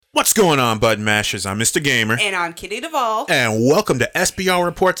What's going on, Button Mashers? I'm Mr. Gamer. And I'm Kitty Duvall. And welcome to SBR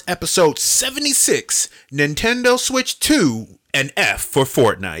Reports episode 76, Nintendo Switch 2 and F for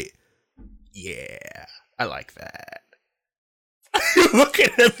Fortnite. Yeah, I like that. You're looking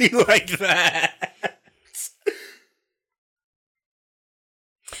at me like that.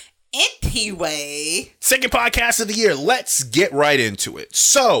 Anyway. Second podcast of the year. Let's get right into it.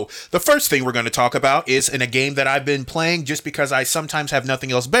 So, the first thing we're going to talk about is in a game that I've been playing just because I sometimes have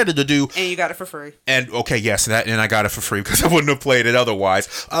nothing else better to do. And you got it for free. And, okay, yes, and I got it for free because I wouldn't have played it otherwise.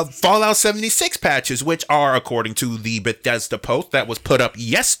 Fallout 76 patches, which are, according to the Bethesda post that was put up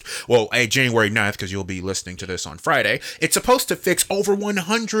January 9th, because you'll be listening to this on Friday. It's supposed to fix over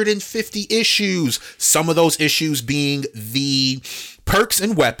 150 issues. Some of those issues being the perks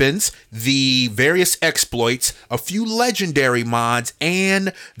and weapons, the various exploits, a few legendary mods,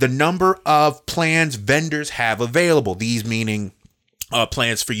 and the number of plans vendors have available. These meaning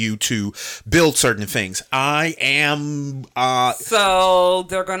plans for you to build certain things. So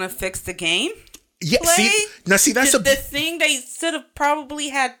they're gonna fix the game? Yeah, see that's the thing they should have probably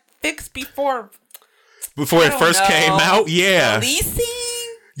had fixed before it first came out. Yeah. Releasing?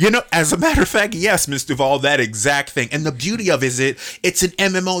 You know, as a matter of fact, yes, Ms. Duvall, that exact thing. And the beauty of it is it's an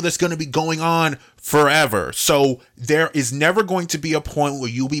MMO that's going to be going on forever. So there is never going to be a point where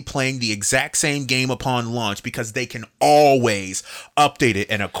you'll be playing the exact same game upon launch because they can always update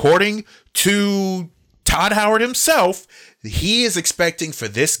it. And according to Todd Howard himself, he is expecting for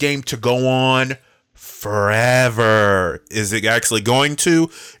this game to go on forever. Is it actually going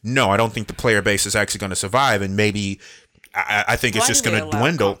to? No, I don't think the player base is actually going to survive, and maybe I think it's just going to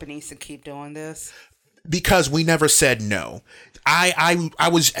dwindle. Companies to keep doing this because we never said no. I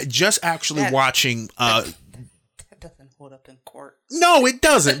was just actually watching. That doesn't hold up in court. No, it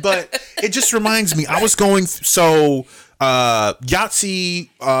doesn't. But it just reminds me. I was going Yahtzee,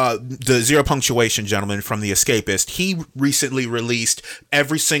 the Zero Punctuation gentleman from The Escapist. He recently released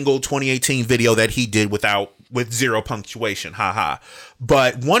every single 2018 video that he did with zero punctuation. Haha.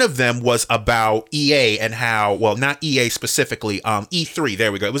 But one of them was about EA and how, well, not EA specifically, E3.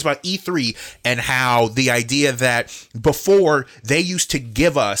 There we go. It was about E3 and how the idea that before they used to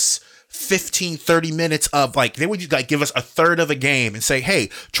give us 15, 30 minutes of they would just give us a third of a game and say, hey,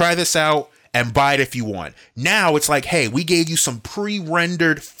 try this out and buy it if you want. Now it's like, hey, we gave you some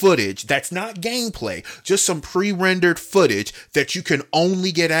pre-rendered footage that's not gameplay, just some pre-rendered footage that you can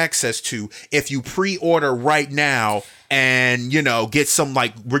only get access to if you pre-order right now and, get some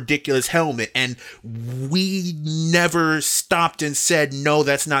ridiculous helmet. And we never stopped and said, no,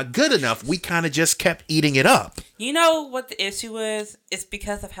 that's not good enough. We kind of just kept eating it up. You know what the issue is? It's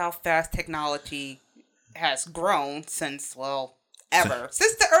because of how fast technology has grown since the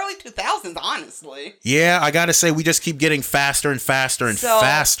early 2000s, honestly. Yeah, I gotta say, we just keep getting faster and faster and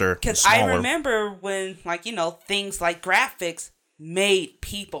faster. Because I remember when, things like graphics made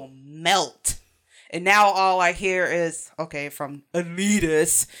people melt. And now all I hear is, from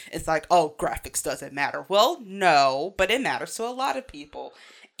elitists, it's graphics doesn't matter. Well, no, but it matters to a lot of people.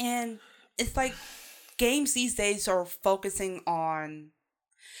 And it's games these days are focusing on...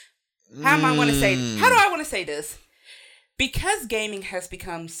 How do I want to say this? Because gaming has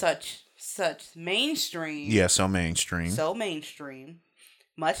become such mainstream. Yeah, so mainstream.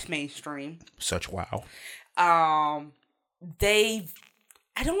 Much mainstream. Such wow. I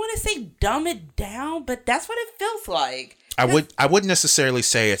don't want to say dumb it down, but that's what it feels like. I wouldn't necessarily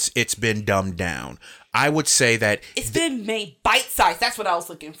say it's been dumbed down. I would say that it's been made bite-sized. That's what I was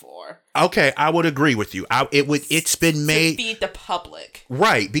looking for. Okay, I would agree with you. It's been made to feed the public.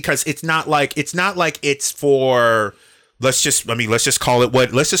 Right, because it's not like it's for... Let's just call it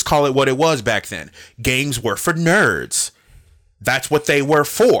what it was back then. Games were for nerds. That's what they were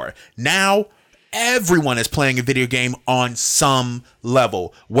for. Now, everyone is playing a video game on some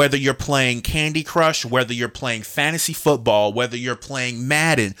level. Whether you're playing Candy Crush, whether you're playing fantasy football, whether you're playing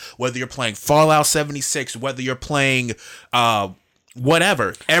Madden, whether you're playing Fallout 76, whether you're playing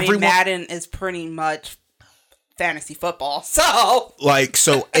whatever. Madden is pretty much fantasy football. So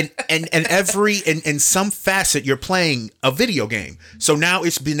in some facet you're playing a video game. So now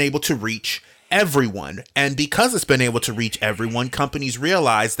it's been able to reach everyone. And because it's been able to reach everyone, companies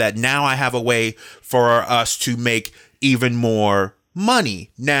realize that now I have a way for us to make even more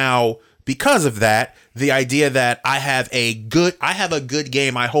money. Now, because of that, the idea that I have a good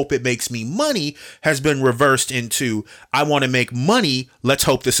game, I hope it makes me money, has been reversed into, I want to make money, let's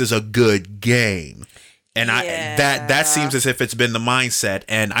hope this is a good game. And that seems as if it's been the mindset.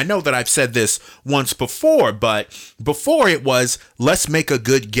 And I know that I've said this once before, but before it was, let's make a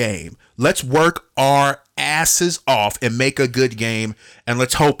good game. Let's work our asses off and make a good game, and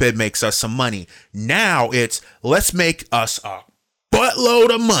let's hope it makes us some money. Now it's, let's make us a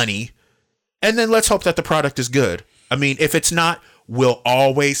buttload of money, and then let's hope that the product is good. I mean, if it's not, we'll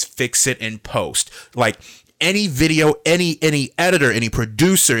always fix it in post. Like, any video, any editor, any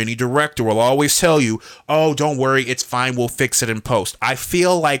producer, any director will always tell you, oh, don't worry, it's fine, we'll fix it in post. I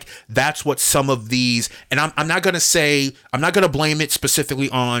feel like that's what some of these, and I'm not going to blame it specifically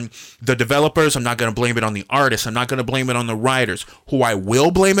on the developers. I'm not going to blame it on the artists. I'm not going to blame it on the writers. Who I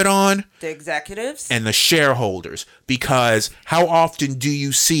will blame it on? The executives. And the shareholders. Because how often do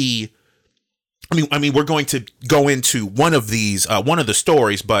you see, I mean, we're going to go into one of these, one of the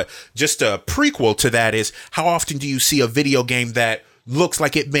stories, but just a prequel to that is, how often do you see a video game that looks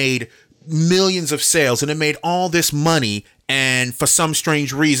like it made millions of sales and it made all this money, and for some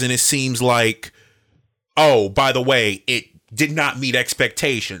strange reason, it seems like, oh, by the way, it did not meet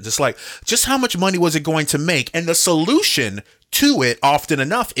expectations. It's like, just how much money was it going to make? And the solution to it often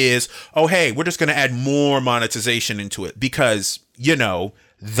enough is, oh, hey, we're just going to add more monetization into it because,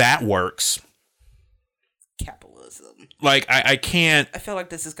 that works. Capitalism. Like, I can't. I feel like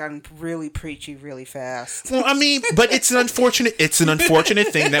this has gotten really preachy really fast. Well, I mean, but it's an unfortunate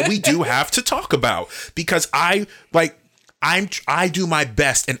thing that we do have to talk about, because I do my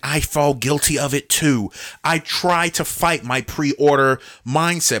best, and I fall guilty of it too. I try to fight my pre-order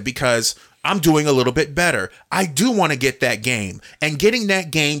mindset because I'm doing a little bit better. I do want to get that game, and getting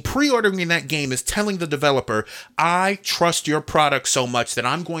that game, pre-ordering that game is telling the developer, I trust your product so much that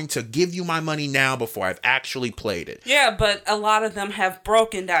I'm going to give you my money now before I've actually played it. Yeah, but a lot of them have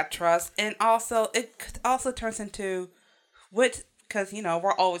broken that trust, and also it also turns into, because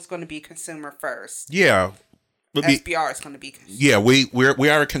we're always going to be consumer first. Yeah. SBR is going to be. Yeah, we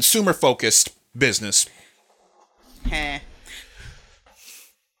are a consumer focused business. Heh.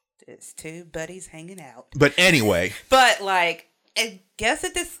 It's two buddies hanging out. But anyway. But I guess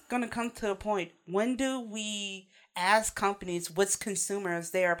it is going to come to a point. When do we ask companies which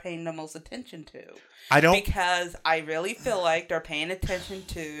consumers they are paying the most attention to? Because I really feel like they're paying attention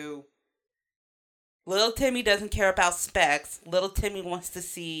to. Little Timmy doesn't care about specs. Little Timmy wants to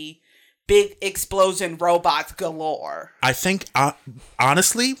see big explosion robots galore. I think,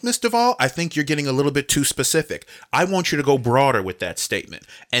 honestly, Ms. Duvall, I think you're getting a little bit too specific. I want you to go broader with that statement.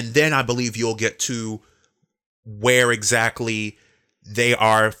 And then I believe you'll get to where exactly they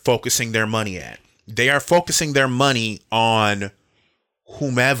are focusing their money at. They are focusing their money on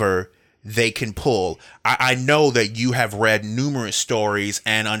whomever they can pull. I know that you have read numerous stories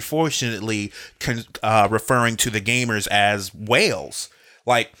and unfortunately referring to the gamers as whales.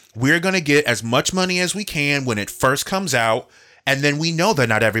 Like, we're going to get as much money as we can when it first comes out, and then we know that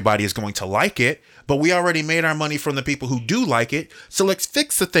not everybody is going to like it, but we already made our money from the people who do like it, so let's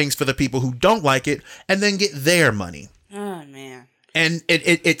fix the things for the people who don't like it, and then get their money. Oh, man. And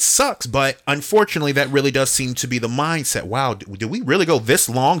it sucks, but unfortunately, that really does seem to be the mindset. Wow, did we really go this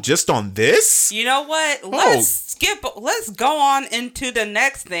long just on this? You know what? Let's go on into the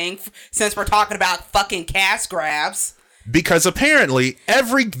next thing, since we're talking about fucking cash grabs. Because apparently,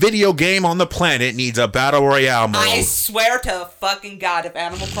 every video game on the planet needs a Battle Royale mode. I swear to fucking God, if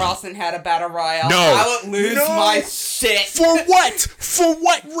Animal Crossing had a Battle Royale, no, I would lose my shit. For what? For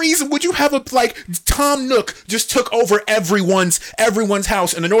what reason would you have Tom Nook just took over everyone's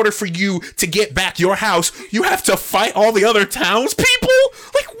house, and in order for you to get back your house, you have to fight all the other townspeople?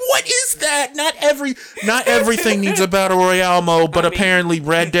 Like, what is that? Not everything needs a Battle Royale mode, but apparently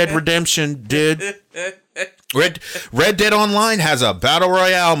Red Dead Redemption did. Red Dead Online has a Battle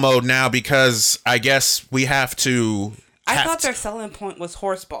Royale mode now because I guess we have to. I thought their selling point was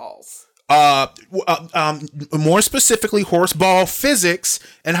horse balls. More specifically, horseball physics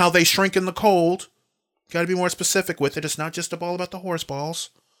and how they shrink in the cold. Got to be more specific with it. It's not just all about the horse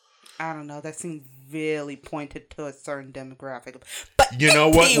balls. I don't know. That seems really pointed to a certain demographic. But you know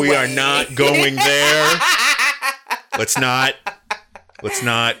what? We are not going there. Let's not.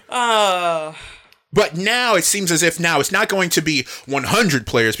 But now it seems as if now it's not going to be 100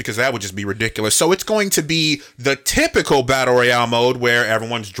 players because that would just be ridiculous. So it's going to be the typical Battle Royale mode where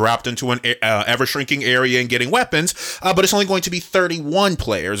everyone's dropped into an ever-shrinking area and getting weapons. But it's only going to be 31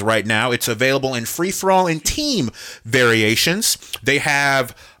 players right now. It's available in free-for-all and team variations. They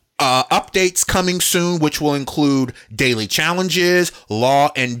have updates coming soon, which will include daily challenges, law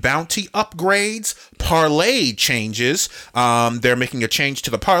and bounty upgrades, parlay changes. They're making a change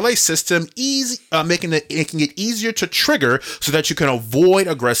to the parlay system, making it easier to trigger so that you can avoid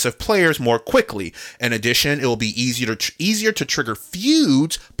aggressive players more quickly. In addition, it will be easier to trigger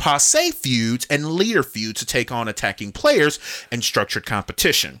feuds, passe feuds, and leader feuds to take on attacking players in structured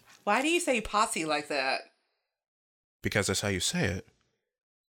competition. Why do you say posse like that? Because that's how you say it.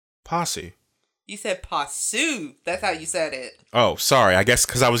 Posse. You said pasu. That's how you said it. Oh, sorry. I guess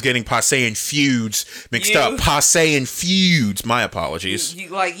because I was getting passe and feuds mixed up. Passe and feuds. My apologies.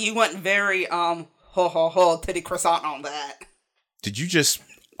 You went very ho ho ho titty croissant on that. Did you just?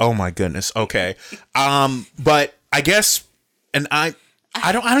 Oh my goodness. Okay. But I guess, and I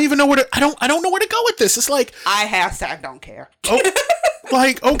don't even know where to. I don't know where to go with this. It's like I hashtag don't care. Oh,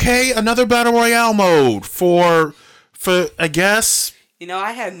 like okay, another battle royale mode for I guess. You know,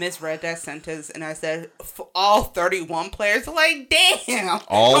 I had misread that sentence and I said for all 31 players. Like, damn,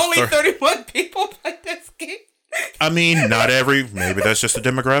 only 31 people play this game. I mean, not every. Maybe that's just a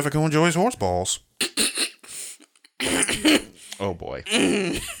demographic who enjoys horse balls. Oh boy.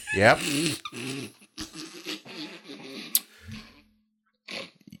 Yep.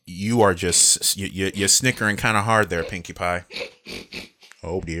 You are just you're snickering kind of hard there, Pinkie Pie.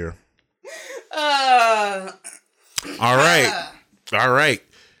 Oh dear. All right.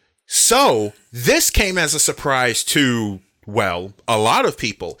 So this came as a surprise to, well, a lot of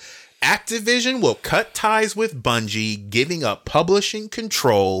people. Activision will cut ties with Bungie, giving up publishing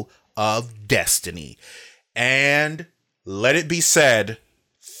control of Destiny. And let it be said,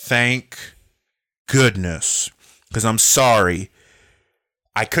 thank goodness. Because I'm sorry,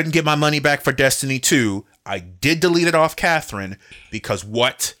 I couldn't get my money back for Destiny 2. I did delete it off Catherine because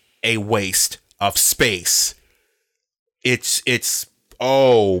what a waste of space. It's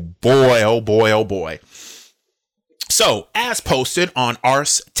oh boy. So, as posted on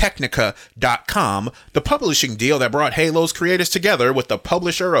ArsTechnica.com, the publishing deal that brought Halo's creators together with the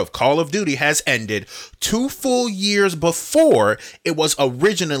publisher of Call of Duty has ended 2 full years before it was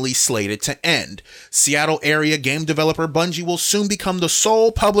originally slated to end. Seattle area game developer Bungie will soon become the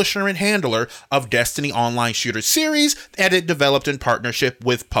sole publisher and handler of Destiny online shooter series that it developed in partnership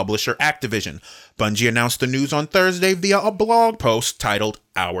with publisher Activision. Bungie announced the news on Thursday via a blog post titled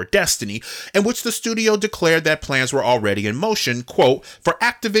Our Destiny, in which the studio declared that plans were already in motion, quote, for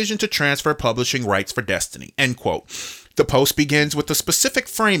Activision to transfer publishing rights for Destiny, end quote. The post begins with the specific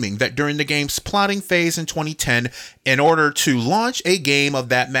framing that during the game's plotting phase in 2010, in order to launch a game of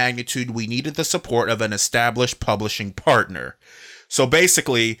that magnitude, we needed the support of an established publishing partner. So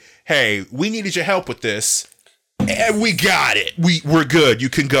basically, hey, we needed your help with this. And we got it. We're good. You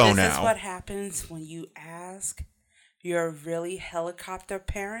can go now. This is what happens when you ask your really helicopter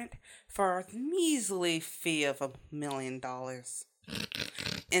parent for a measly fee of $1 million.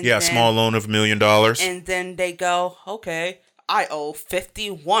 Small loan of $1 million. And then they go, okay, I owe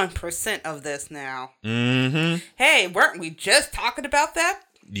 51% of this now. Mm-hmm. Hey, weren't we just talking about that?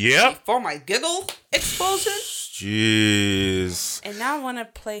 Yep. Before my giggle explosion? Jeez. And now I want to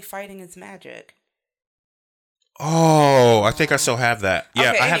play Fighting is Magic. Oh, I think I still have that.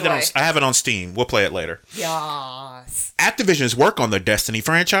 Yeah, okay, I have it on Steam. We'll play it later. Yes. Activision's work on the Destiny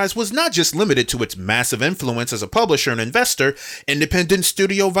franchise was not just limited to its massive influence as a publisher and investor. Independent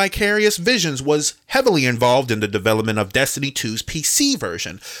studio Vicarious Visions was heavily involved in the development of Destiny 2's PC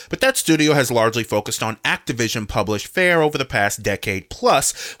version, but that studio has largely focused on Activision-published fare over the past decade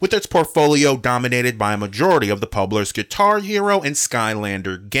plus, with its portfolio dominated by a majority of the publisher's Guitar Hero and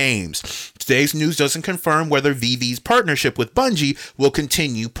Skylander games. Today's news doesn't confirm whether VV's partnership with Bungie will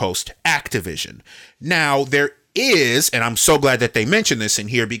continue post-Activision. Now, there is, and I'm so glad that they mentioned this in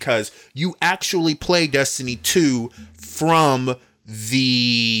here because you actually play Destiny 2 from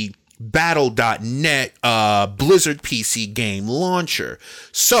the Battle.net Blizzard PC game launcher.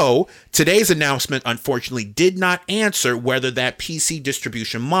 So, today's announcement unfortunately did not answer whether that PC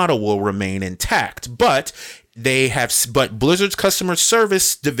distribution model will remain intact, but Blizzard's customer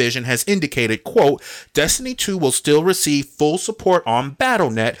service division has indicated, quote, Destiny 2 will still receive full support on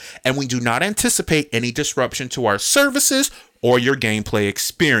Battle.net, and we do not anticipate any disruption to our services or your gameplay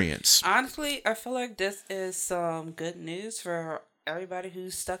experience. Honestly, I feel like this is some good news for everybody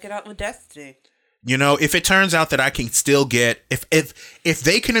who's stuck it out with Destiny. You know, if it turns out that I can still get, if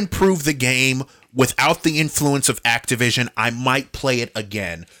they can improve the game without the influence of Activision, I might play it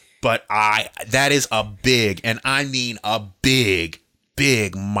again. But that is a big, and I mean a big,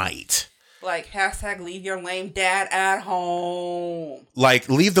 big might. Like, hashtag leave your lame dad at home. Like,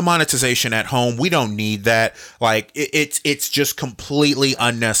 leave the monetization at home. We don't need that. Like, it's just completely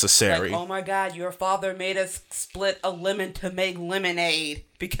unnecessary. Like, oh my God, your father made us split a lemon to make lemonade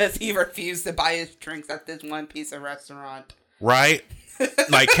because he refused to buy his drinks at this one pizza restaurant. Right?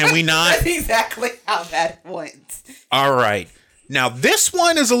 Like, can we not? That's exactly how that went. All right. Now, this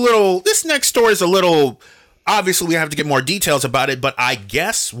next story is a little, obviously we have to get more details about it, but I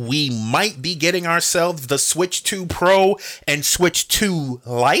guess we might be getting ourselves the Switch 2 Pro and Switch 2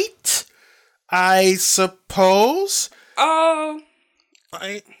 Lite. I suppose. Oh.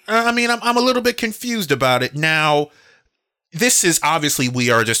 I mean, I'm a little bit confused about it. Now, this is obviously, we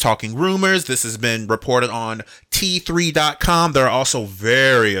are just talking rumors. This has been reported on T3.com. There are also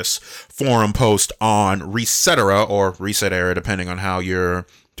various forum posts on Resetera or Resetera, depending on how you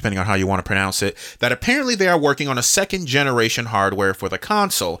want to pronounce it, that apparently they are working on a second generation hardware for the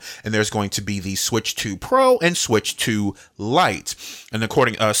console, and there's going to be the Switch 2 Pro and Switch 2 Lite. And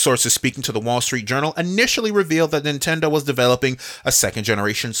according sources speaking to the Wall Street Journal initially revealed that Nintendo was developing a second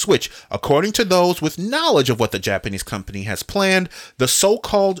generation Switch. According to those with knowledge of what the Japanese company has planned, the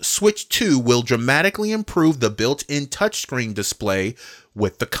so-called Switch 2 will dramatically improve the built-in touchscreen display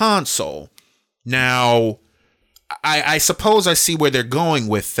with the console. Now, I suppose I see where they're going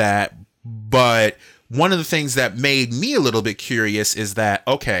with that, but one of the things that made me a little bit curious is that,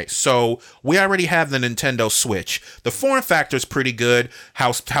 okay, so we already have the Nintendo Switch. The form factor is pretty good,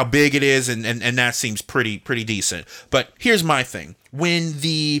 how big it is, and that seems pretty decent. But here's my thing. When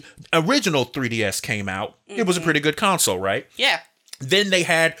the original 3DS came out, it was a pretty good console, right? Yeah. Then they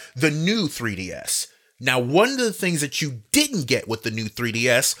had the new 3DS. Now, one of the things that you didn't get with the new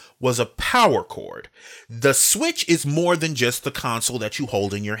 3DS was a power cord. The Switch is more than just the console that you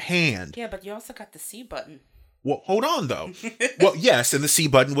hold in your hand. Yeah, but you also got the C button. Well, hold on, though. Well, yes, and the C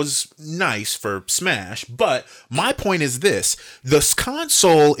button was nice for Smash, but my point is this. The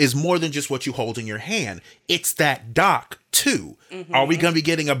console is more than just what you hold in your hand. It's that dock, too. Mm-hmm. Are we going to be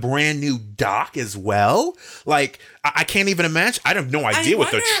getting a brand new dock as well? Like, I can't even imagine. I have no idea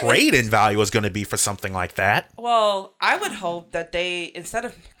what the trade-in value is going to be for something like that. Well, I would hope that they, instead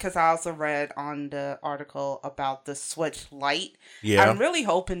of, because I also read on the article about the Switch Lite, yeah. I'm really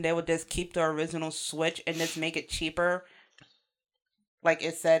hoping they would just keep the original Switch and just make it cheaper, like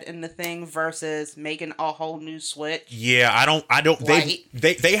it said in the thing, versus making a whole new Switch. Yeah, I don't.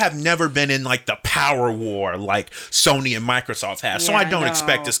 They have never been in like the power war like Sony and Microsoft have. So I don't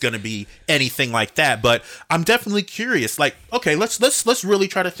expect it's going to be anything like that. But I'm definitely curious. Like, okay, let's really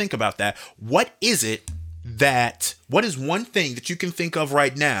try to think about that. What is one thing that you can think of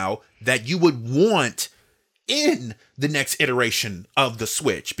right now that you would want in the next iteration of the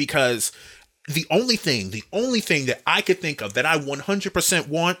Switch? Because the only thing that I could think of that I 100%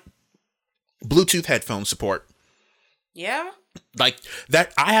 want, Bluetooth headphone support. Yeah? Like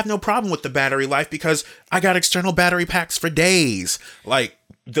that, I have no problem with the battery life because I got external battery packs for days. Like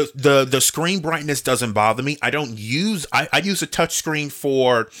the screen brightness doesn't bother me. I use a touch screen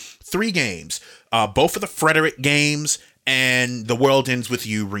for 3 games. Both of the Frederick games and the World Ends With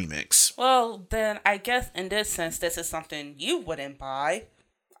You remix. Well, then I guess in this sense, this is something you wouldn't buy.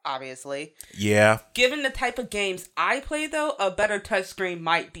 Obviously. Yeah. Given the type of games I play, though, a better touchscreen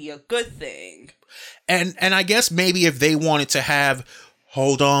might be a good thing. And I guess maybe if they wanted to have,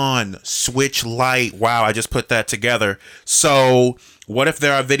 hold on, Switch Lite. Wow, I just put that together. So what if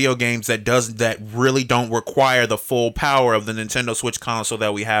there are video games that really don't require the full power of the Nintendo Switch console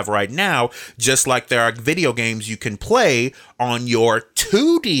that we have right now? Just like there are video games you can play on your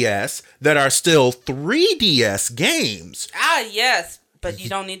 2DS that are still 3DS games. Ah, yes. But you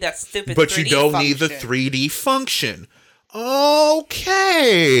don't need that stupid 3D But you don't function. need the 3D function.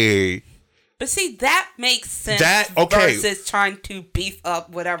 Okay. But see, that makes sense versus trying to beef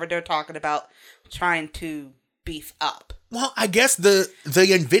up whatever they're talking about, trying to beef up. Well, I guess the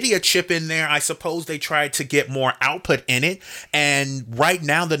NVIDIA chip in there, I suppose they tried to get more output in it. And right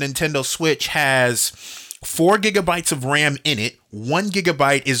now the Nintendo Switch has 4 gigabytes of RAM in it. 1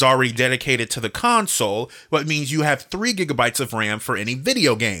 gigabyte is already dedicated to the console, what means you have 3 gigabytes of RAM for any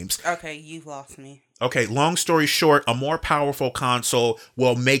video games. Okay, you've lost me. Okay, long story short, a more powerful console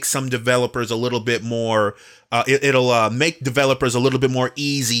will make some developers a little bit more. It'll make developers a little bit more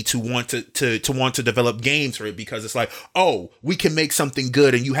easy to want to develop games for it, because it's like, oh, we can make something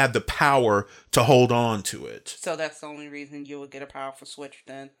good, and you have the power to hold on to it. So that's the only reason you would get a powerful Switch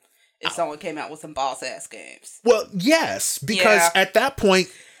then. If someone came out with some boss-ass games. Well, yes, because at that point,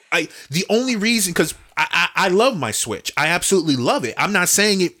 the only reason, because I love my Switch. I absolutely love it. I'm not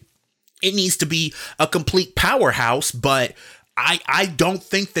saying it needs to be a complete powerhouse, but I don't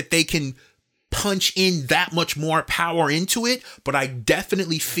think that they can punch in that much more power into it, but I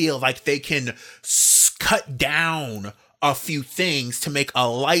definitely feel like they can cut down a few things to make a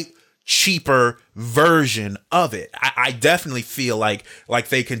light, cheaper version of it. I definitely feel like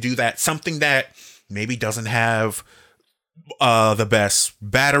they can do that. Something that maybe doesn't have the best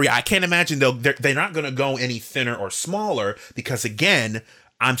battery. I can't imagine they're not going to go any thinner or smaller, because again,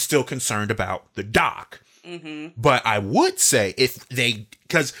 I'm still concerned about the dock. Mm-hmm. But I would say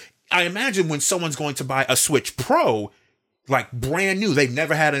because I imagine when someone's going to buy a Switch Pro, like brand new, they've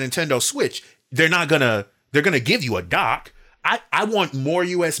never had a Nintendo Switch, they're gonna give you a dock. I want more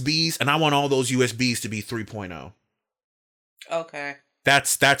USBs, and I want all those USBs to be 3.0. Okay.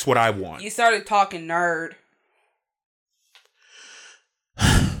 That's what I want. You started talking nerd.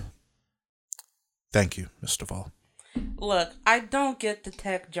 Thank you, Mr. Vol. Look, I don't get the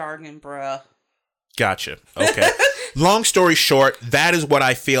tech jargon, bruh. Gotcha. Okay. Long story short, that is what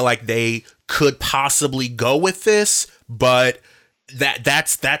I feel like they could possibly go with this, but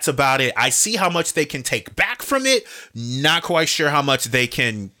that's about it. I see how much they can take back from it. Not quite sure how much they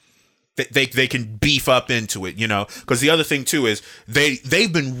can beef up into it, because the other thing too is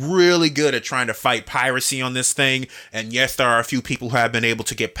they've been really good at trying to fight piracy on this thing, and yes, there are a few people who have been able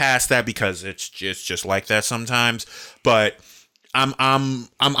to get past that because it's just like that sometimes. But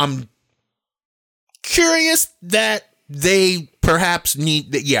I'm curious that they perhaps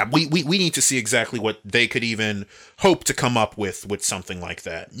need that. Yeah, we need to see exactly what they could even hope to come up with something like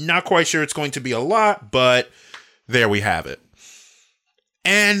that. Not quite sure it's going to be a lot, but there we have it.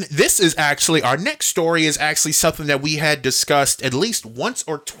 And this is actually, our next story is actually something that we had discussed at least once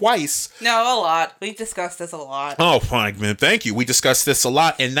or twice. No, a lot. We've discussed this a lot. Oh, fine, man. Thank you. We discussed this a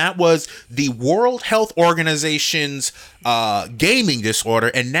lot, and that was the World Health Organization's gaming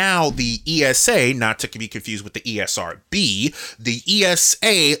disorder, and now the ESA, not to be confused with the ESRB, the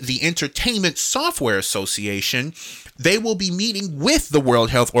ESA, the Entertainment Software Association, they will be meeting with the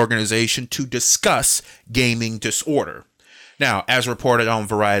World Health Organization to discuss gaming disorder. Now, as reported on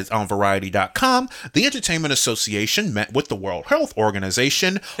Variety.com, the Entertainment Association met with the World Health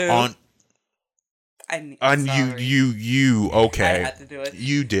Organization on. Okay. I had to do it.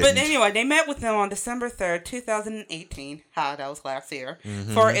 You did. But anyway, they met with them on December 3rd, 2018. That was last year.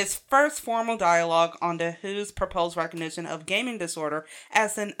 Mm-hmm. For its first formal dialogue on the WHO's proposed recognition of gaming disorder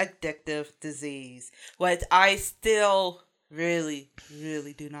as an addictive disease, what I still really,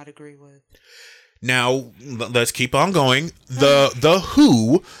 really do not agree with. Now, let's keep on going. The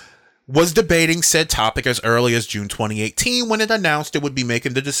WHO was debating said topic as early as June 2018 when it announced it would be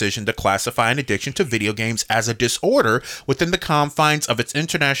making the decision to classify an addiction to video games as a disorder within the confines of its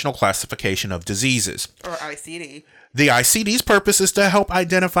International Classification of Diseases, or ICD. The ICD's purpose is to help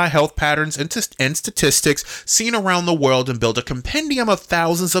identify health patterns and statistics seen around the world and build a compendium of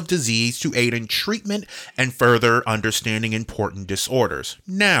thousands of diseases to aid in treatment and further understanding important disorders.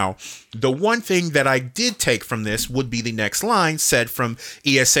 Now, the one thing that I did take from this would be the next line said from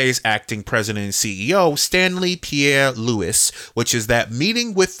ESA's acting president and CEO, Stanley Pierre-Louis, which is that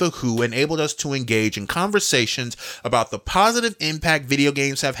meeting with the WHO enabled us to engage in conversations about the positive impact video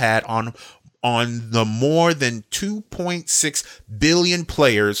games have had on the more than 2.6 billion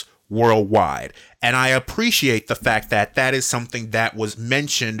players worldwide. And I appreciate the fact that that is something that was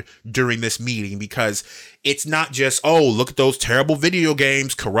mentioned during this meeting, because it's not just, oh, look at those terrible video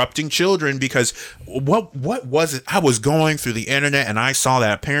games corrupting children, because what was it? I was going through the internet and I saw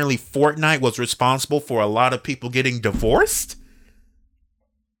that apparently Fortnite was responsible for a lot of people getting divorced.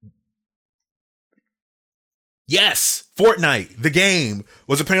 Yes, Fortnite, the game,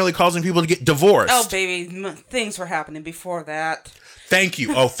 was apparently causing people to get divorced. Oh, baby, things were happening before that. Thank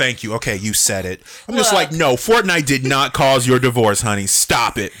you. Oh, thank you. Okay, you said it. I'm just like, no, Fortnite did not cause your divorce, honey.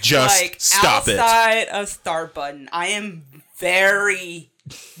 Stop it. Just stop it. Outside of Start Button, I am very,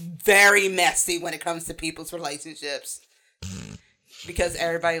 very messy when it comes to people's relationships. Because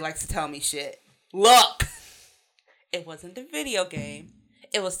everybody likes to tell me shit. Look, it wasn't the video game.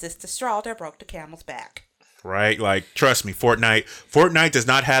 It was just the straw that broke the camel's back. Right? Like, trust me, Fortnite does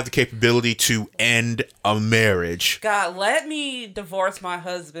not have the capability to end a marriage. God, let me divorce my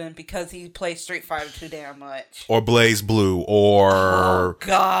husband because he plays Street Fighter too damn much. Or Blaze Blue, or... Oh,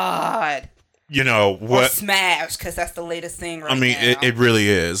 God. You know, what... Or Smash, because that's the latest thing right now. It really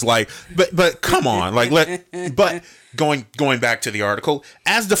is. Like, but come on. Like, but... Going back to the article,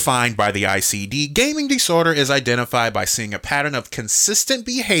 as defined by the ICD, gaming disorder is identified by seeing a pattern of consistent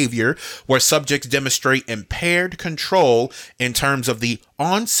behavior where subjects demonstrate impaired control in terms of the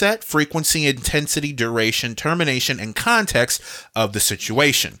onset, frequency, intensity, duration, termination, and context of the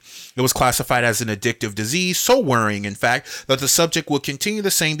situation. It was classified as an addictive disease, so worrying, in fact, that the subject will continue the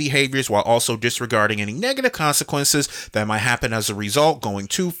same behaviors while also disregarding any negative consequences that might happen as a result, going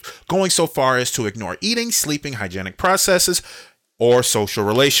so far as to ignore eating, sleeping, hygienic processes, or social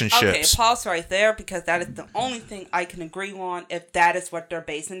relationships. Okay, pause right there, because that is the only thing I can agree on if that is what they're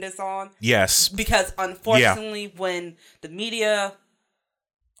basing this on. Yes. Because unfortunately, when the media,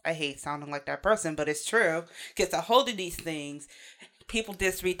 I hate sounding like that person, but it's true, gets a hold of these things, people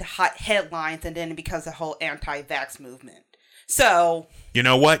just read the hot headlines and then it becomes a whole anti-vax movement. So you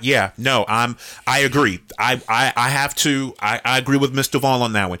know what? Yeah, no, I agree. I agree with Miss Duvall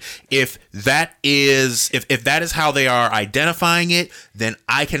on that one. If that is how they are identifying it, then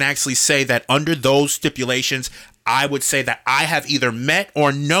I can actually say that under those stipulations, I would say that I have either met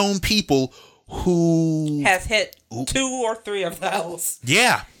or known people who has hit 2 or 3 of those.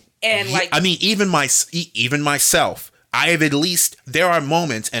 Yeah. And like, I mean, even myself, I have at least, there are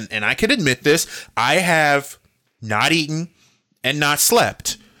moments, and I can admit this, I have not eaten and not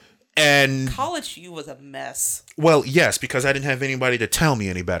slept. And college you was a mess. Well, yes, because I didn't have anybody to tell me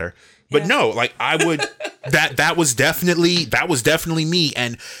any better. But no, like I would that was definitely me.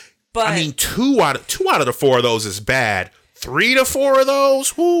 And but, I mean, two out of the 4 of those is bad. 3 to 4 of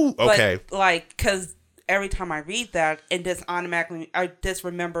those, whoo, okay. But, like, because every time I read that, it just automatically, I just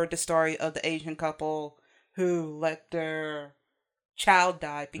remember the story of the Asian couple who let their child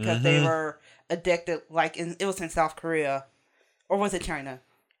die because they were addicted. Like, it was in South Korea, or was it China?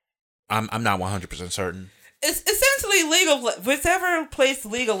 I'm not 100% certain. It's essentially legal. Whichever place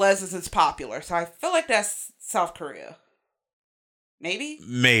legalizes is popular. So I feel like that's South Korea. Maybe?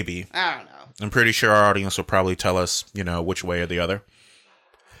 I don't know. I'm pretty sure our audience will probably tell us, which way or the other.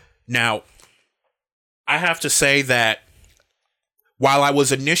 Now, I have to say that while I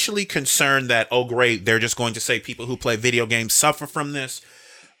was initially concerned that, oh great, they're just going to say people who play video games suffer from this,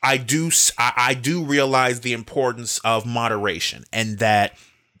 I do realize the importance of moderation and that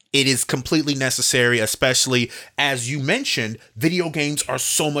it is completely necessary, especially as you mentioned, video games are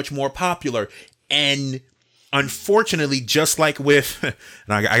so much more popular. And unfortunately, just like with,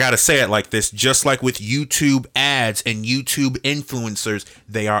 and I gotta say it like this, just like with YouTube ads and YouTube influencers,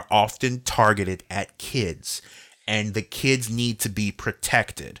 they are often targeted at kids. And the kids need to be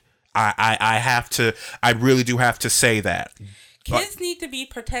protected. I really do have to say that. Kids need to be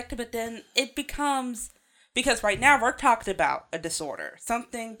protected, but then it becomes, because right now we're talking about a disorder,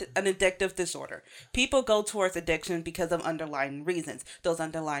 an addictive disorder. People go towards addiction because of underlying reasons. Those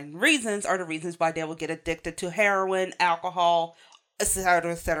underlying reasons are the reasons why they will get addicted to heroin, alcohol,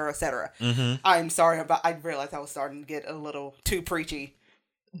 etc., etc., etc. I'm sorry, I realized I was starting to get a little too preachy.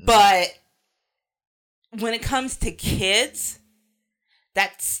 But when it comes to kids,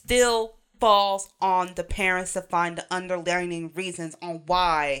 that still falls on the parents to find the underlying reasons on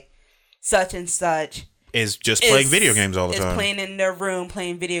why such and such is just playing video games all the time. Is playing in their room,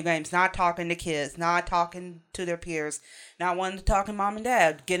 playing video games, not talking to kids, not talking to their peers, not wanting to talk to mom and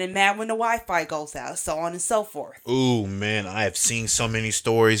dad, getting mad when the Wi-Fi goes out, so on and so forth. Ooh, man, I have seen so many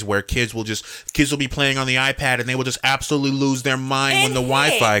stories where kids will be playing on the iPad and they will just absolutely lose their mind when the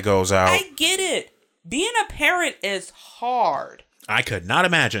Wi-Fi goes out. I get it. Being a parent is hard. I could not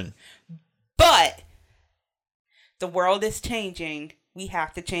imagine. But the world is changing. We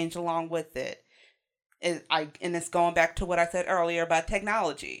have to change along with it. And it's going back to what I said earlier about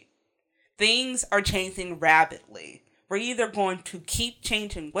technology. Things are changing rapidly. We're either going to keep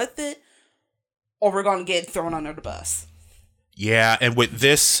changing with it, or we're going to get thrown under the bus. Yeah, and with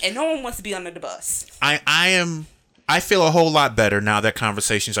this, and no one wants to be under the bus. I feel a whole lot better now that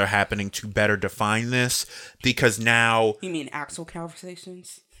conversations are happening to better define this, because now... You mean actual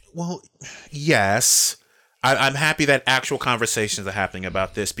conversations? Well, yes. I'm happy that actual conversations are happening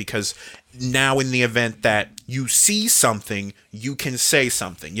about this, because now in the event that you see something, you can say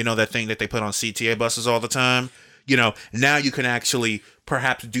something. You know that thing that they put on CTA buses all the time? Now you can actually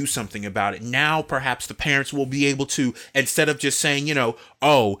perhaps do something about it. Now perhaps the parents will be able to, instead of just saying,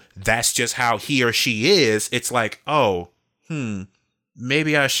 oh, that's just how he or she is, it's like, oh,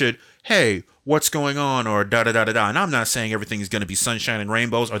 maybe I should, hey, what's going on, or da-da-da-da-da. And I'm not saying everything is going to be sunshine and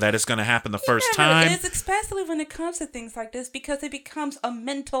rainbows or that it's going to happen the first time. It is, especially when it comes to things like this, because it becomes a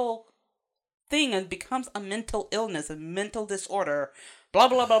mental thing and becomes a mental illness, a mental disorder, blah,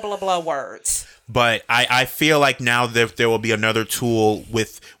 blah, blah, blah, blah words. But I feel like now there will be another tool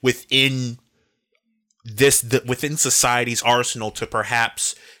within society's arsenal to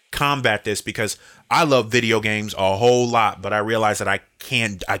perhaps combat this, because I love video games a whole lot, but I realize that I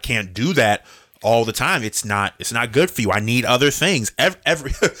can't do that all the time. It's not good for you. I need other things. I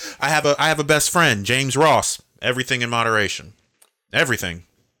have a best friend, James Ross. Everything in moderation. Everything.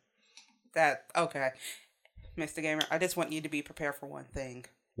 Okay. Mr. Gamer, I just want you to be prepared for one thing.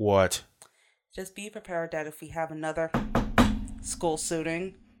 What? Just be prepared that if we have another school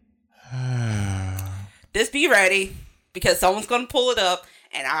shooting, just be ready, because someone's going to pull it up,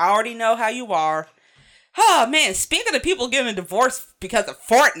 and I already know how you are. Oh, man, speaking of people getting divorced because of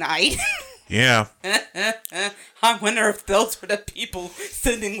Fortnite. Yeah. I wonder if those were the people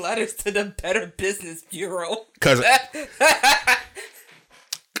sending letters to the Better Business Bureau. Because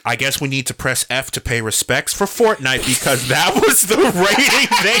I guess we need to press F to pay respects for Fortnite because that was the rating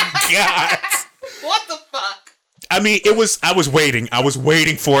they got. What the fuck? I mean, I was waiting. I was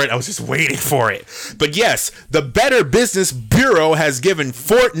waiting for it. I was just waiting for it. But yes, the Better Business Bureau has given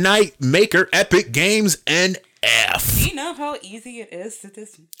Fortnite maker Epic Games an F. Do you know how easy it is to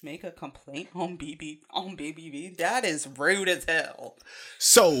just make a complaint on BBB? That is rude as hell.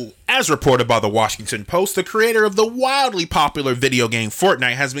 So, as reported by the Washington Post, the creator of the wildly popular video game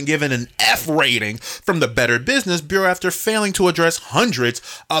Fortnite has been given an F rating from the Better Business Bureau after failing to address hundreds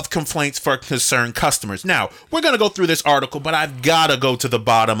of complaints for concerned customers. Now, we're going to go through this article, but I've got to go to the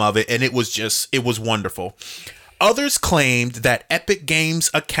bottom of it, and it was wonderful. Others claimed that Epic Games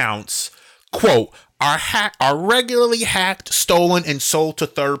accounts, quote, are regularly hacked, stolen, and sold to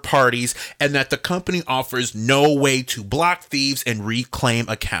third parties, and that the company offers no way to block thieves and reclaim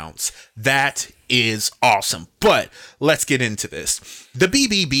accounts. That is awesome. But let's get into this. The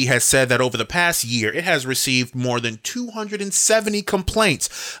BBB has said that over the past year, it has received more than 270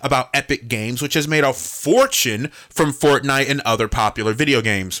 complaints about Epic Games, which has made a fortune from Fortnite and other popular video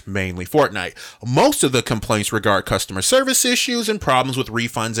games, mainly Fortnite. Most of the complaints regard customer service issues and problems with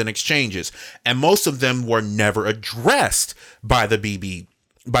refunds and exchanges, and most of them were never addressed by the BBB.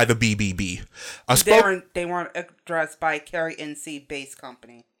 They weren't addressed by Carrie NC based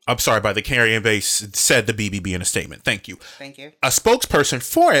company. I'm sorry, by the carrying base, said the BBB in a statement. Thank you. Thank you. A spokesperson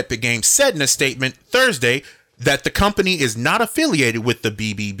for Epic Games said in a statement Thursday that the company is not affiliated with the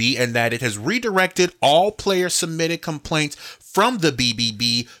BBB and that it has redirected all player-submitted complaints from the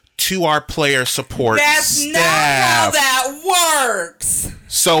BBB to our player support staff. That's not how that works.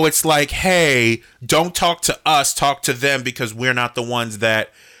 So it's like, hey, don't talk to us, talk to them because we're not the ones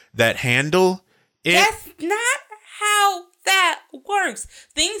that handle it. That's not how that works.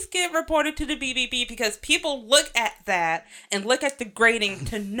 Things get reported to the BBB because people look at that and look at the grading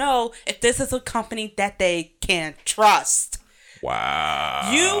to know if this is a company that they can trust. Wow.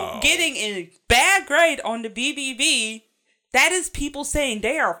 You getting a bad grade on the BBB, that is people saying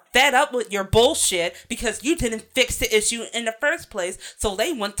they are fed up with your bullshit because you didn't fix the issue in the first place, so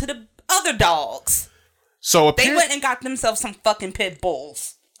they went to the other dogs. So they went and got themselves some fucking pit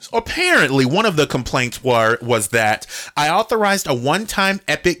bulls. Apparently, one of the complaints was that I authorized a one-time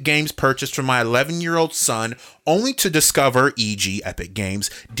Epic Games purchase for my 11-year-old son, only to discover, e.g. Epic Games,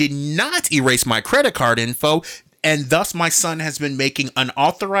 did not erase my credit card info, and thus my son has been making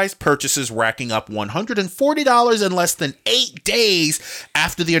unauthorized purchases racking up $140 in less than 8 days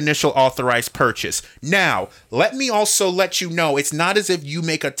after the initial authorized purchase. Now, let me also let you know, it's not as if you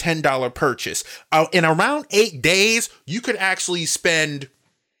make a $10 purchase. In around 8 days, you could actually spend...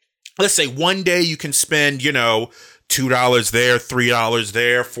 Let's say one day you can spend, $2 there, $3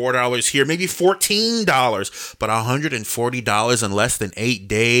 there, $4 here, maybe $14, but $140 in less than 8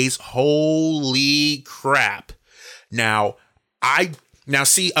 days. Holy crap. Now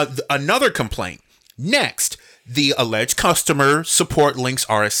see another complaint. Next, the alleged customer support links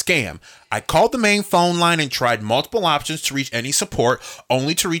are a scam. I called the main phone line and tried multiple options to reach any support,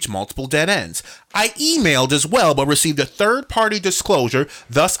 only to reach multiple dead ends. I emailed as well, but received a third-party disclosure,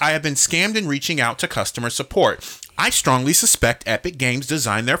 thus I have been scammed in reaching out to customer support. I strongly suspect Epic Games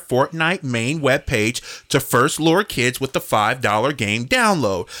designed their Fortnite main webpage to first lure kids with the $5 game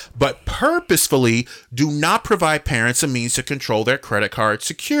download, but purposefully do not provide parents a means to control their credit card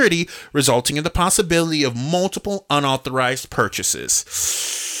security, resulting in the possibility of multiple unauthorized purchases.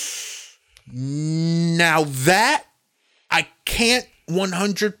 Now that I can't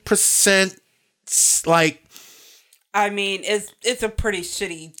 100% I mean, it's a pretty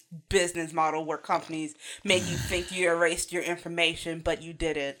shitty business model where companies make you think you erased your information, but you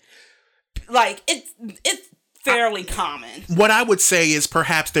didn't. It's fairly common. What I would say is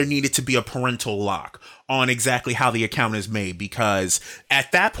perhaps there needed to be a parental lock on exactly how the account is made, because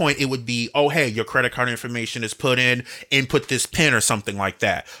at that point it would be, oh, hey, your credit card information is put in, input this PIN or something like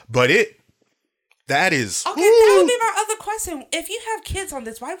that. But that is... Okay, that would be my other question. If you have kids on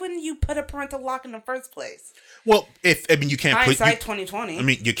this, why wouldn't you put a parental lock in the first place? Well, you can't put... Hindsight 2020. I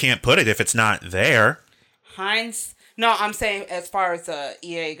mean, you can't put it if it's not there. No, I'm saying as far as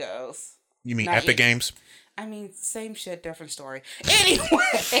EA goes. You mean Epic Games? I mean, same shit, different story.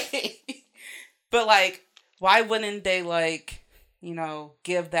 Anyway. But, why wouldn't they,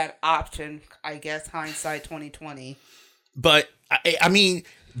 give that option, I guess, hindsight 2020? But, I mean...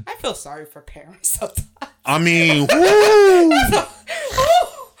 I feel sorry for parents sometimes. I mean, I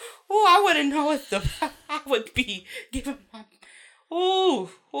wouldn't know if I would be giving my...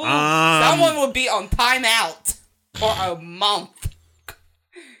 someone would be on timeout for a month.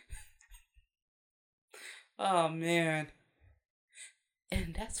 Oh, man.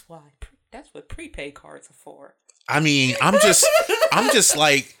 And that's what prepaid cards are for. I mean, I'm just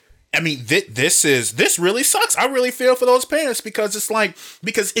like, I mean, this really sucks. I really feel for those parents because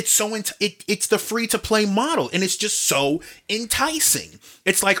it's so it's the free to play model, and it's just so enticing.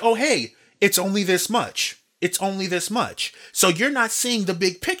 It's like, oh hey, it's only this much. It's only this much. So you're not seeing the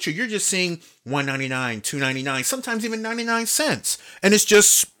big picture. You're just seeing $1.99, $2.99, sometimes even 99 cents. And it's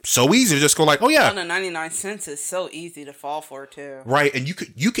just so easy to just go like, oh yeah. On the 99 cents is so easy to fall for too. Right. And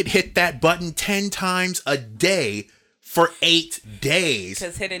you could hit that button 10 times a day for 8 days.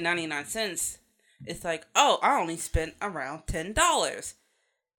 Because hitting 99 cents, it's like, oh, I only spent around $10.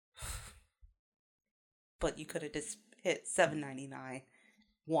 But you could have just hit $7.99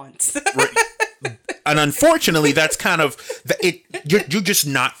 once. Right. And unfortunately, that's kind of it. You're just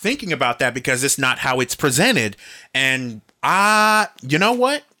not thinking about that because it's not how it's presented. And you know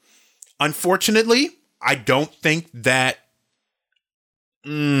what? Unfortunately, I don't think that.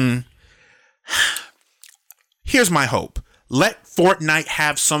 Here's my hope. Let Fortnite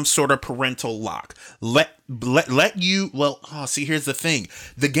have some sort of parental lock. Let you. Well, see, here's the thing.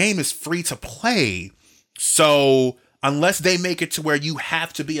 The game is free to play, so. Unless they make it to where you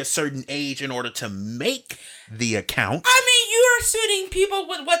have to be a certain age in order to make the account. I mean, you're shooting people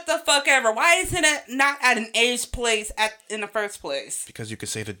with what the fuck ever. Why isn't it not at an age place in the first place? Because you could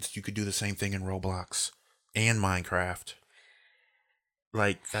say that you could do the same thing in Roblox and Minecraft.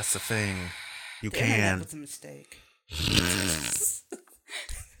 Like, that's the thing. You can. That was a mistake.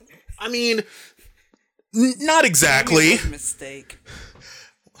 I mean, not exactly. It was a mistake.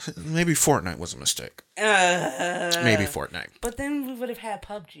 Maybe Fortnite was a mistake. Maybe Fortnite. But then we would have had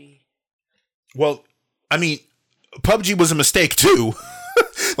PUBG. Well, I mean, PUBG was a mistake too.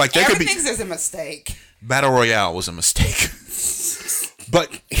 Like Everything's is a mistake. Battle Royale was a mistake.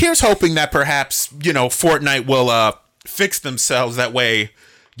 But here's hoping that perhaps, Fortnite will fix themselves that way,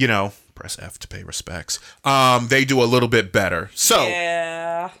 press F to pay respects. They do a little bit better. So,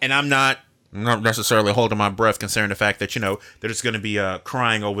 yeah. And I'm not necessarily holding my breath considering the fact that, they're just going to be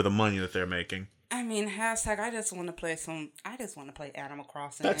crying over the money that they're making. I mean, hashtag, I just want to play Animal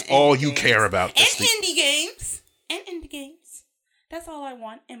Crossing. That's all you care about. Indie games. That's all I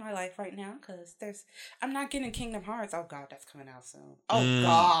want in my life right now, because I'm not getting Kingdom Hearts. Oh, God, that's coming out soon. Oh,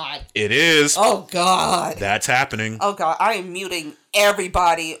 God. It is. Oh, God. That's happening. Oh, God, I am muting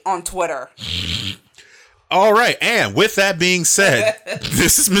everybody on Twitter. All right, and with that being said,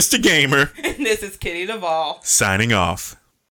 this is Mr. Gamer. And this is Kitty Duvall. Signing off.